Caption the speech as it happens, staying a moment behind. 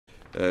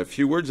A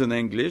few words in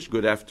English.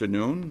 Good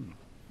afternoon.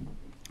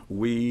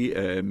 We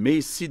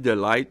may see the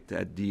light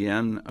at the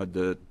end of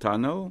the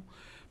tunnel,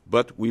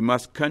 but we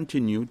must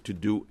continue to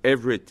do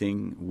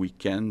everything we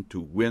can to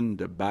win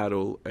the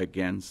battle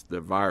against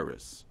the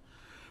virus.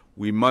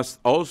 We must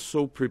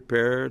also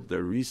prepare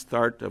the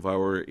restart of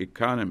our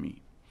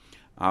economy.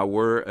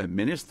 Our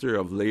Minister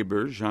of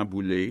Labor, Jean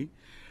Boulet,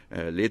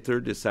 later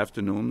this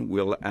afternoon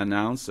will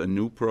announce a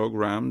new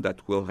program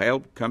that will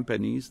help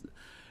companies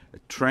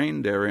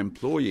train their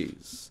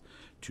employees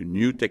to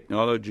new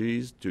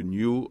technologies, to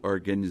new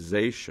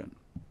organization.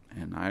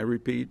 And I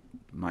repeat,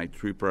 my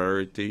three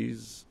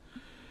priorities: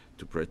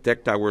 to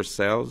protect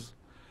ourselves,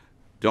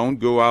 don't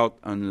go out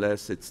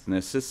unless it's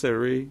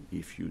necessary.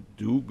 If you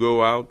do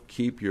go out,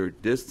 keep your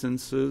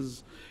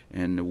distances,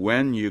 and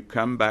when you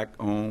come back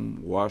home,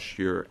 wash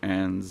your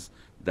hands.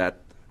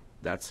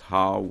 That's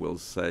how we'll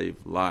save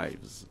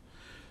lives.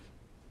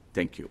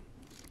 Thank you.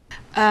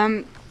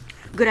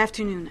 Good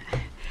afternoon.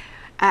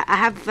 I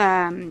have,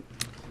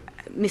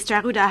 Mr.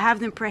 Arruda, I have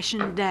the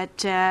impression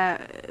that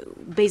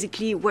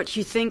basically what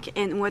you think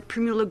and what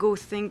Premier Legault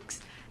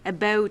thinks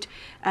about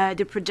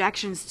the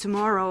projections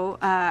tomorrow,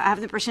 I have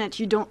the impression that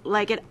you don't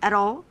like it at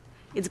all.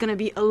 It's going to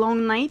be a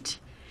long night,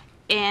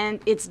 and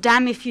it's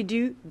damn if you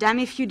do, damn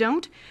if you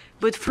don't.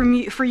 But for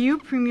you,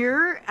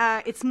 Premier,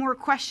 it's more a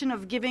question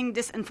of giving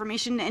this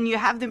information, and you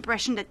have the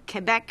impression that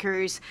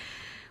Quebecers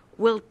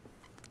will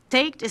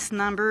take these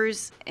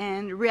numbers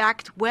and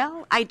react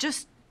well.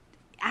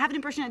 I have the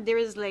impression that there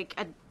is like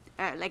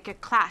a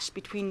clash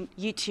between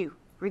you two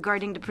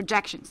regarding the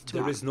projections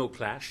tomorrow. There is no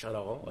clash at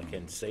all, I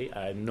can say.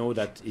 I know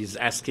that he's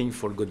asking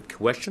for good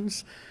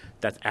questions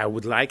that I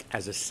would like,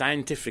 as a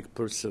scientific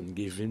person,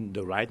 give him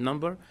the right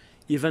number.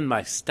 Even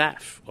my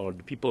staff or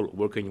the people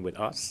working with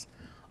us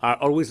are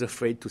always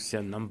afraid to say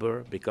a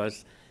number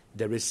because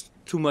there is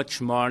too much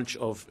margin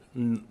of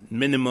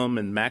minimum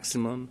and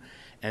maximum,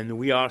 and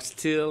we are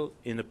still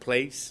in a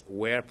place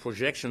where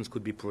projections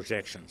could be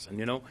projections.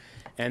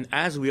 And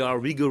as we are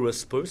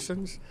rigorous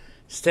persons,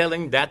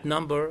 telling that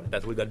number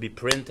that will be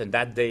printed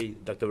that day,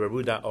 Dr.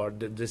 Arruda or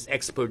this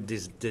expert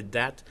did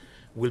that,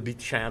 will be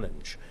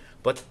challenged.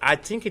 But I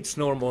think it's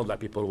normal that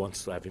people want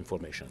to have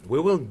information. We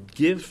will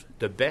give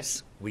the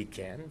best we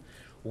can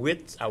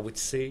with, I would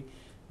say,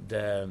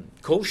 the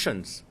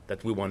cautions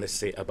that we want to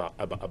say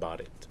about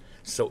it.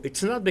 So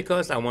it's not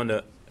because I want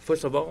to,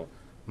 first of all,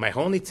 my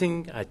only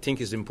thing I think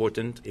is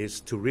important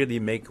is to really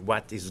make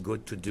what is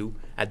good to do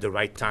at the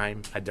right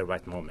time, at the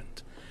right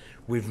moment.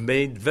 We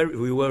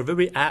were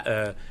very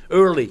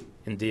early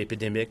in the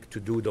epidemic to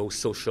do those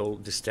social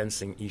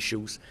distancing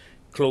issues,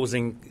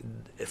 closing.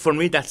 For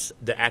me, that's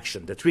the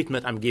action, the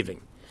treatment I'm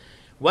giving.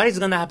 What is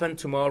going to happen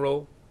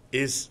tomorrow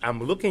is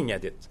I'm looking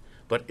at it,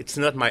 but it's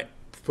not my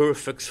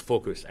perfect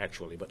focus,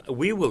 actually. But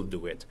we will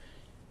do it.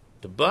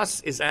 The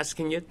boss is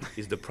asking it,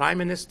 is the Prime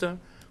Minister.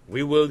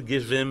 We will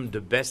give him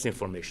the best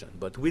information.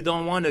 But we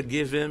don't want to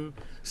give him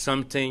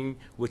something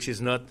which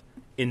is not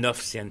enough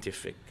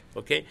scientific.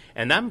 Okay?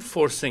 And I'm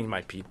forcing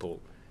my people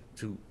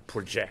to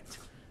project,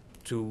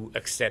 to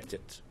accept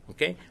it.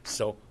 Okay?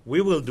 So we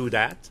will do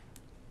that.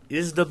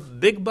 Is the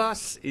big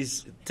boss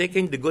is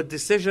taking the good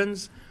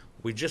decisions?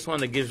 We just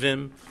want to give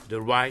him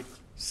the right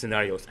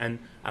scenarios. And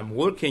I'm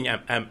working,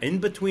 I'm in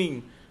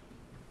between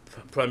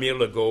Premier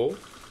Legault,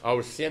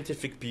 our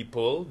scientific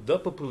people, the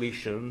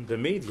population, the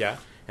media,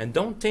 and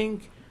don't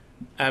think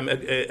I'm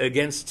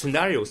against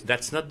scenarios.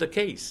 That's not the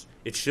case.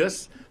 It's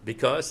just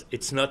because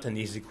it's not an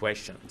easy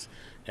question.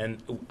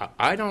 And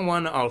I don't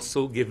want to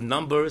also give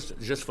numbers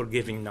just for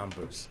giving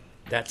numbers.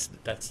 That's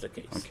the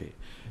case. Okay.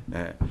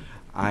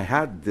 I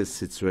had this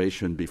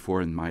situation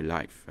before in my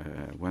life.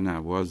 When I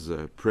was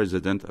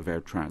president of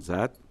Air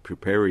Transat,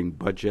 preparing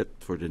budget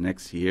for the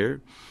next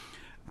year,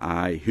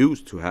 I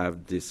used to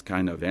have this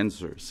kind of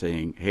answer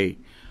saying, hey,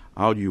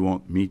 how do you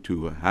want me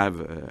to have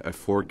a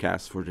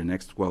forecast for the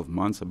next 12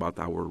 months about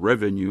our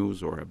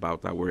revenues or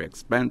about our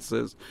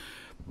expenses?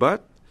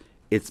 But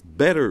it's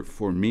better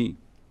for me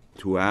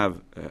to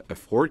have a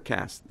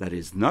forecast that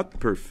is not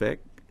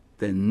perfect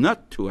than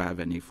not to have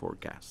any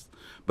forecast.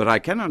 But I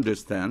can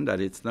understand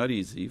that it's not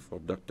easy for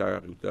Dr.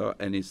 Arruda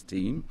and his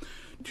team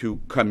to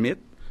commit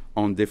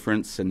on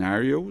different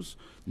scenarios,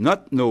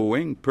 not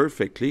knowing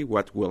perfectly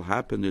what will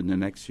happen in the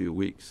next few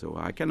weeks. So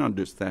I can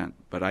understand.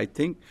 But I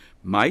think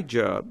my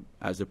job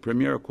as a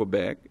Premier of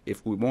Quebec,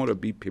 if we want to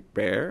be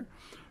prepared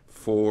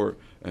for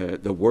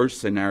the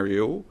worst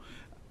scenario,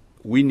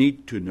 we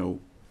need to know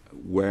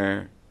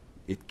where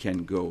it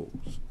can go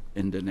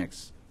in the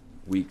next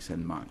weeks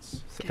and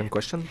months. Second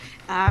question.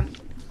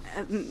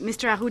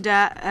 Mr.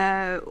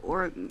 Arruda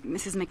or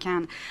Mrs.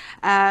 McCann,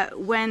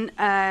 when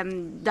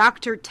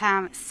Dr.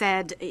 Tam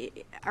said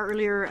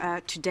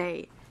earlier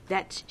today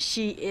that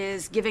she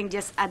is giving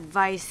this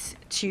advice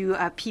to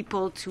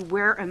people to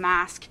wear a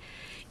mask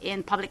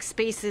in public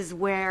spaces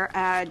where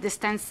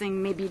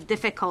distancing may be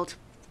difficult,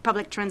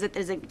 public transit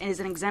is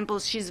an example,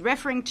 she's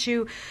referring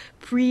to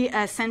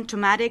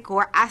pre-symptomatic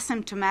or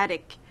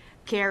asymptomatic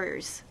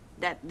carriers,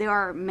 that there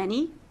are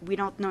many. We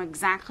don't know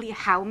exactly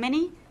how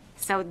many.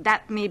 So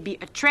that may be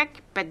a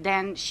trick, but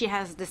then she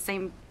has the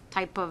same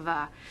type of,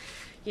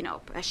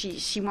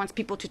 she wants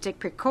people to take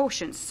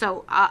precautions.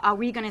 So are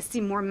we going to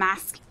see more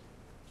masks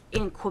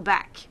in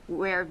Quebec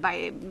worn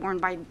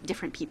by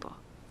different people?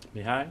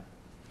 May I?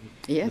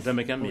 Yes. Mme.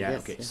 McCann? Oh, Yeah,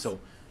 yes, okay. yes. So,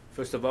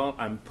 first of all,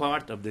 I'm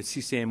part of the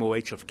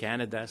CCMOH of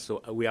Canada,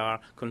 so we are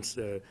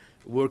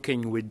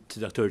working with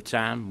Dr.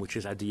 Tam, which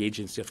is at the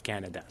Agency of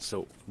Canada.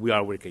 So we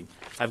are working.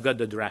 I've got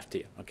the draft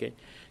here, okay?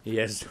 He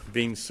has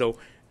been so.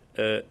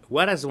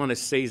 What I want to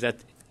say is that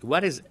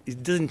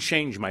it doesn't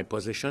change my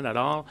position at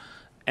all,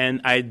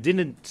 and I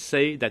didn't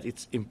say that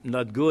it's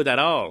not good at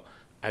all.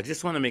 I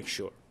just want to make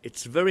sure.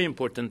 It's very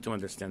important to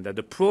understand that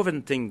the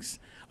proven things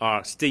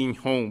are staying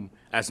home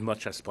as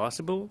much as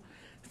possible,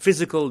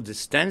 physical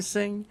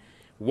distancing,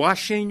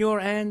 washing your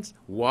hands,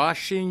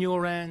 washing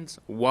your hands,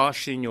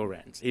 washing your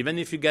hands. Even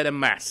if you get a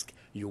mask,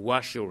 you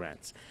wash your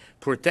hands.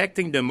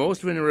 Protecting the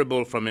most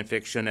vulnerable from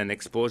infection and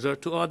exposure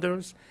to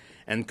others,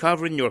 and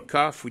covering your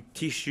cough with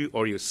tissue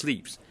or your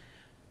sleeves.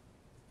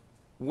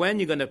 When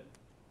you're going to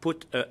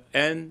put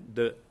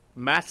the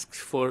masks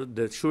for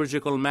the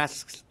surgical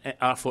masks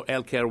are for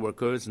healthcare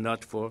workers,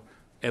 not for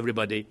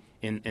everybody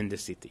in the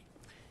city.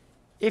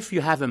 If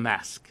you have a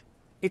mask,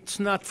 it's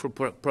not for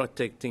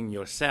protecting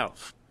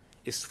yourself.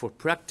 It's for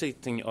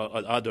protecting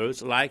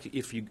others, like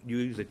if you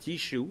use a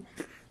tissue,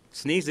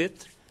 sneeze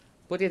it,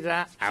 put it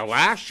out,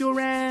 wash your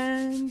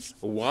hands,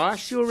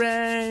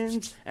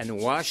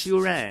 and wash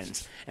your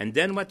hands. And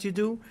then what you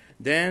do,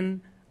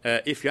 then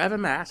if you have a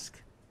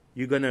mask,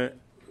 you're going to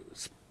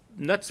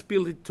not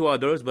spill it to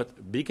others,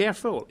 but be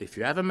careful. If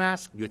you have a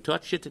mask, you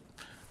touch it,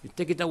 you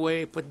take it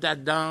away, put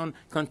that down,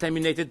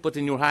 contaminate it, put it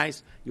in your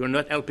eyes, you're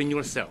not helping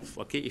yourself,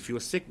 okay? If you're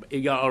sick,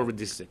 you're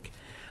already sick.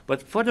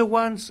 But for the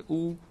ones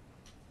who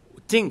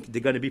think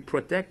they're going to be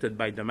protected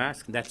by the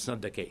mask, that's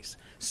not the case.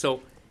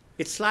 So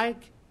it's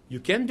like you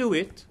can do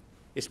it,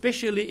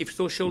 especially if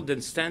social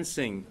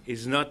distancing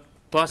is not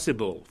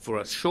possible for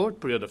a short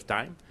period of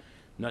time.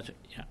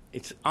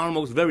 It's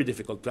almost very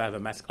difficult to have a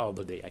mask all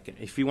the day.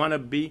 If you want to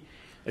be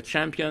a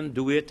champion,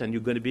 do it, and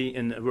you're going to be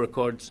in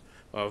records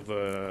of,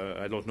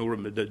 I don't know,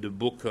 the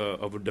book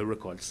of the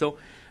records. So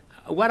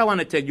what I want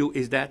to tell you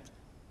is that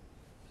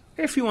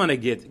if you want to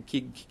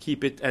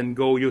keep it and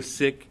go, you're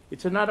sick,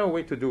 it's another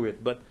way to do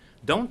it. But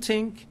don't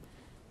think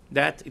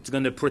that it's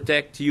going to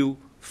protect you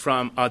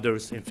from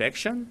others'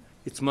 infection.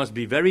 It must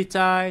be very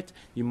tight.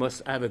 You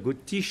must have a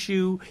good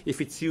tissue.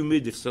 If it's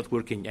humid, it's not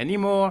working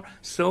anymore.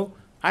 So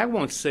I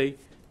won't say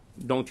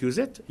don't use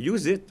it.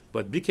 Use it,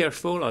 but be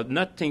careful of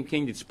not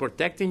thinking it's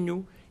protecting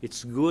you.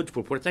 It's good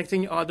for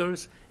protecting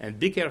others, and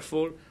be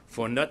careful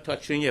for not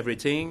touching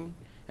everything.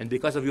 And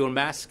because of your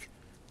mask,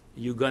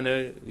 you're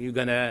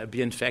gonna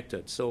be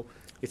infected. So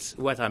it's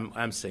what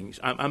I'm saying.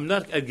 I'm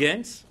not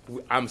against.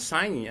 I'm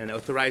signing and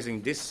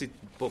authorizing this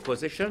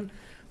position,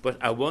 but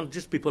I want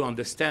just people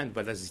understand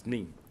what does it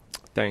mean.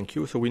 Thank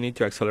you. So we need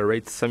to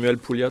accelerate. Samuel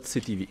Pouliot,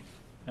 CTV.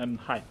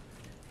 Hi.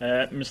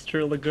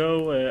 Mr.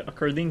 Legault,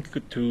 according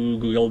to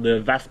Google, the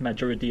vast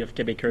majority of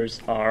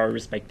Quebecers are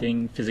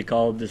respecting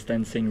physical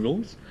distancing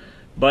rules.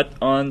 But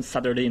on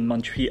Saturday in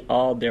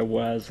Montreal, there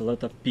was a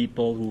lot of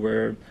people who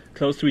were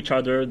close to each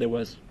other. There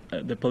was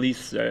the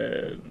police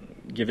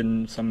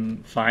giving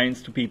some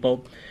fines to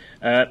people.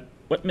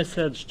 What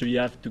message do you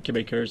have to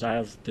Quebecers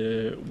as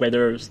the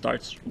weather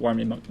starts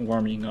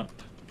warming up?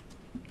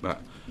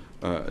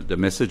 The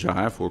message I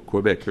have for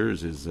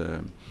Quebecers is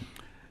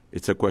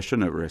it's a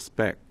question of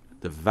respect.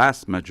 The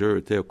vast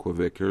majority of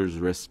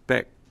Quebecers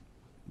respect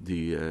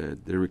the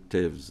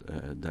directives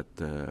that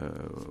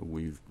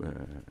we've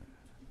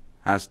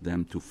asked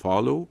them to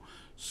follow.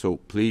 So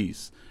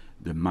please,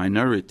 the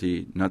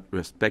minority not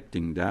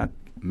respecting that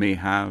may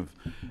have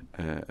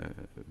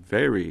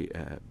very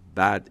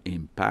bad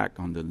impact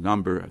on the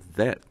number of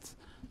deaths.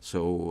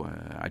 So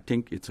I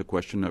think it's a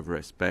question of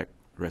respect,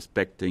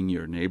 respecting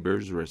your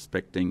neighbors,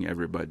 respecting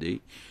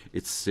everybody.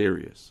 It's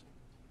serious.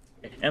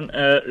 And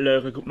le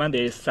regroupement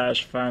des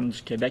sages-femmes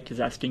du Québec is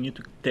asking you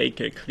to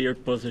take a clear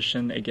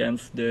position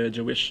against the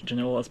Jewish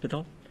General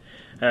Hospital.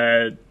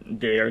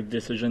 Their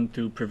decision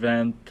to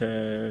prevent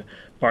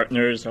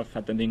partners of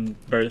attending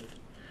birth.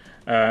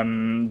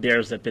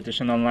 There's a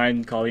petition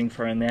online calling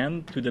for an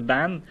end to the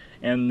ban.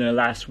 And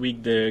last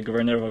week, the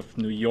governor of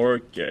New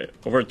York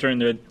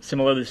overturned a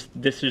similar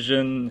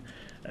decision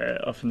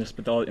of an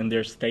hospital in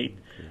their state.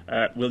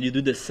 Will you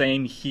do the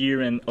same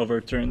here and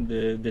overturn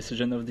the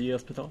decision of the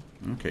hospital?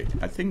 Okay.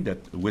 I think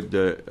that with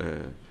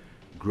the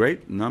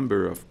great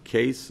number of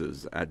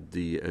cases at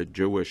the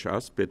Jewish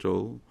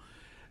hospital,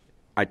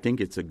 I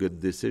think it's a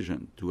good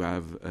decision to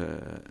have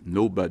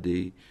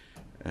nobody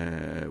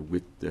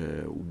with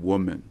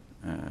women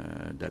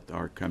that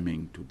are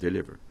coming to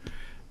deliver.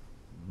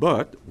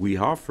 But we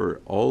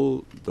offer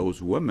all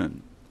those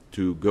women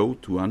to go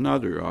to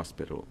another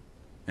hospital.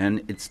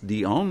 And it's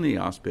the only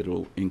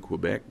hospital in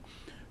Quebec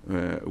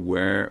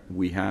where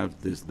we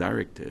have this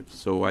directive.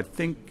 So I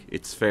think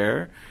it's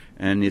fair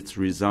and it's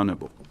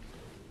reasonable.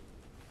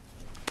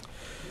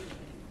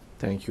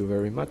 Thank you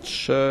very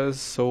much.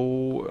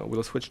 So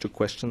we'll switch to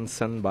questions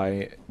sent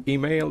by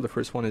email. The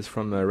first one is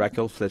from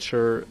Raquel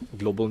Fletcher,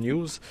 Global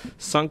News.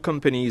 Some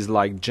companies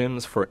like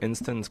gyms, for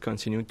instance,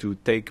 continue to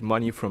take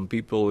money from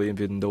people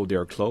even though they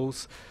are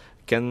closed.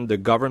 Can the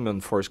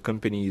government force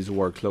companies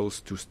who are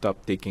closed to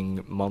stop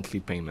taking monthly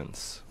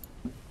payments?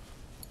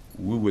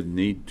 We would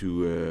need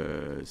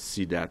to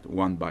see that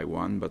one by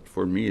one, but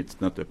for me it's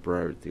not a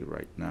priority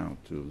right now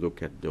to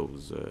look at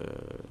those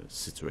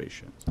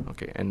situations.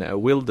 Okay, and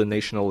will the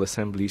National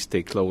Assembly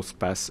stay closed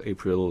past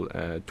April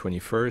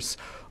 21st,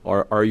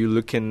 or are you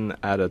looking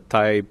at a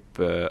type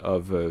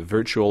of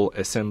virtual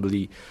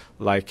assembly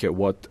like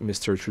what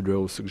Mr.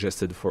 Trudeau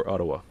suggested for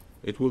Ottawa?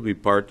 It will be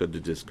part of the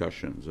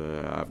discussions.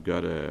 I've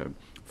got a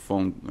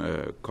phone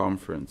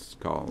conference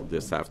call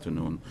this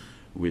afternoon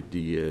with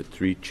the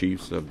three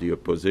chiefs of the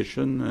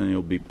opposition, and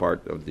it'll be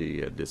part of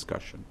the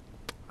discussion.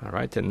 All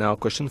right, and now a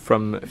question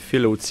from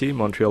Phil Autier,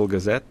 Montreal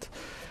Gazette.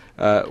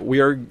 We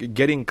are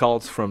getting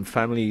calls from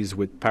families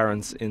with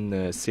parents in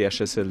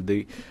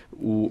CHSLD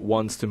who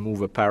wants to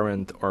move a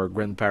parent or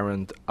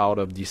grandparent out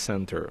of the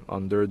center.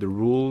 Under the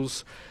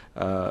rules,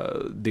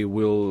 they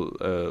will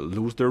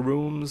lose their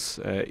rooms.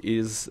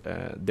 Is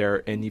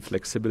there any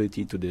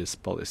flexibility to this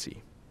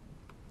policy?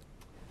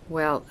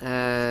 Well,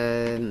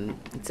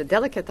 it's a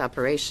delicate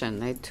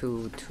operation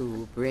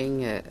to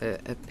bring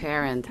a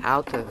parent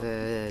out of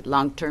a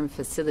long-term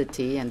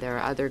facility, and there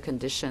are other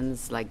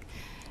conditions like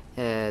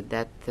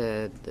that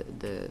the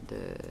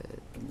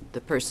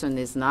person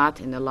is not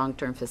in a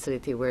long-term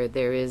facility where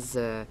there is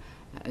an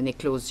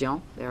éclosion.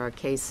 There are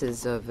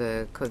cases of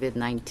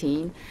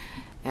COVID-19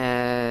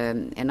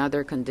 and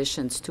other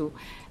conditions too.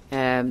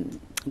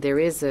 There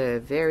is a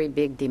very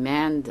big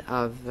demand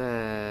of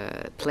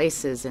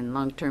places in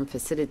long-term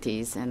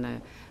facilities, and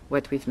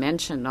what we've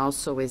mentioned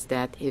also is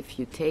that if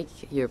you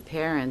take your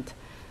parent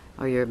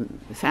or your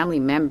family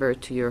member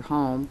to your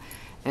home,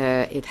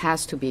 it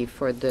has to be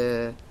for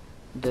the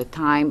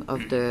time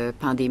of the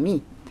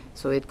pandemic.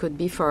 So it could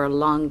be for a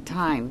long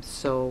time.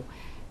 So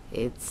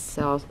it's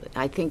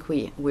I think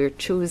we're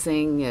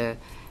choosing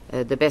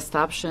the best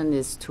option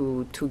is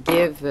to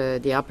give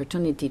the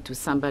opportunity to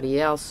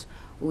somebody else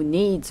who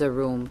needs a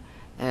room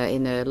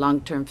in a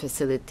long-term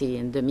facility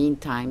in the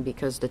meantime,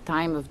 because the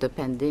time of the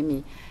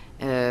pandemic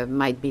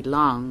might be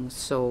long.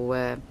 So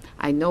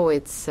I know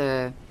it's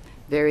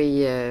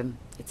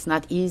it's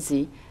not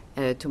easy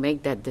to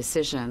make that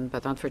decision,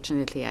 but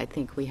unfortunately I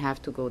think we have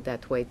to go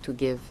that way to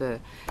give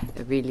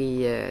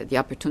really the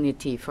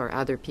opportunity for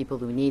other people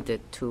who need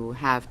it to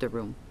have the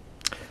room.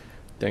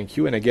 Thank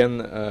you. And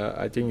again,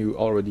 I think you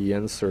already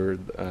answered,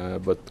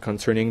 but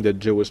concerning the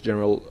Jewish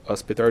General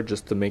Hospital,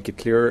 just to make it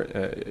clear,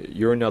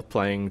 you're not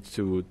planning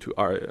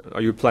are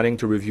you planning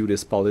to review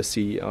this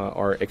policy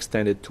or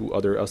extend it to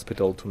other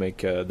hospitals to make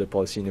the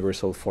policy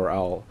universal for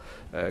all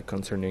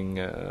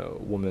concerning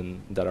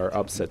women that are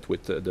upset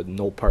with the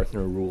no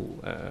partner rule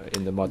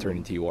in the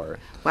maternity ward?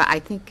 Well, I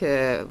think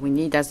we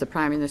need, as the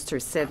Prime Minister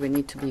said, we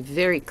need to be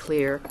very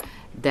clear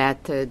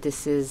that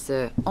this is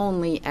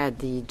only at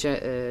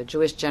the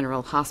Jewish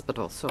General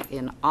Hospital. So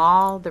in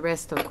all the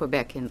rest of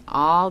Quebec, in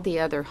all the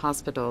other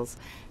hospitals,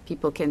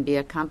 people can be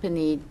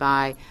accompanied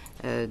by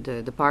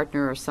the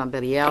partner or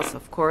somebody else,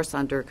 of course,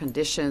 under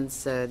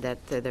conditions that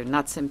they're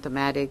not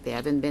symptomatic, they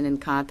haven't been in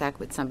contact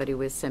with somebody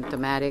who is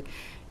symptomatic.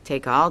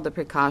 Take all the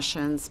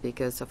precautions,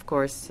 because, of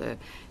course,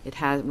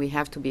 we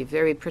have to be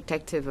very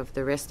protective of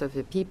the rest of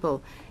the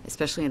people,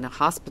 especially in the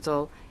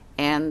hospital,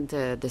 and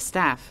the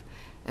staff.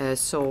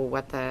 So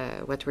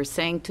what we're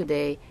saying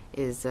today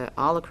is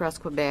all across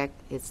Quebec,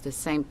 it's the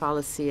same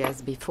policy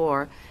as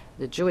before.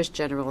 The Jewish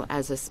General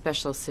has a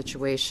special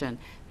situation.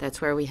 That's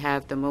where we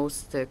have the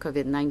most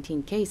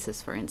COVID-19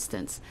 cases, for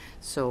instance.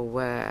 So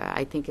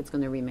I think it's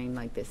going to remain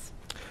like this.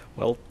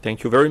 Well,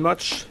 thank you very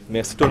much.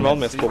 Merci tout le monde.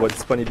 Merci pour votre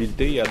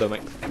disponibilité et à demain.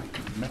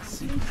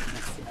 Merci.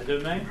 À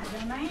demain.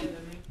 À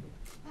demain.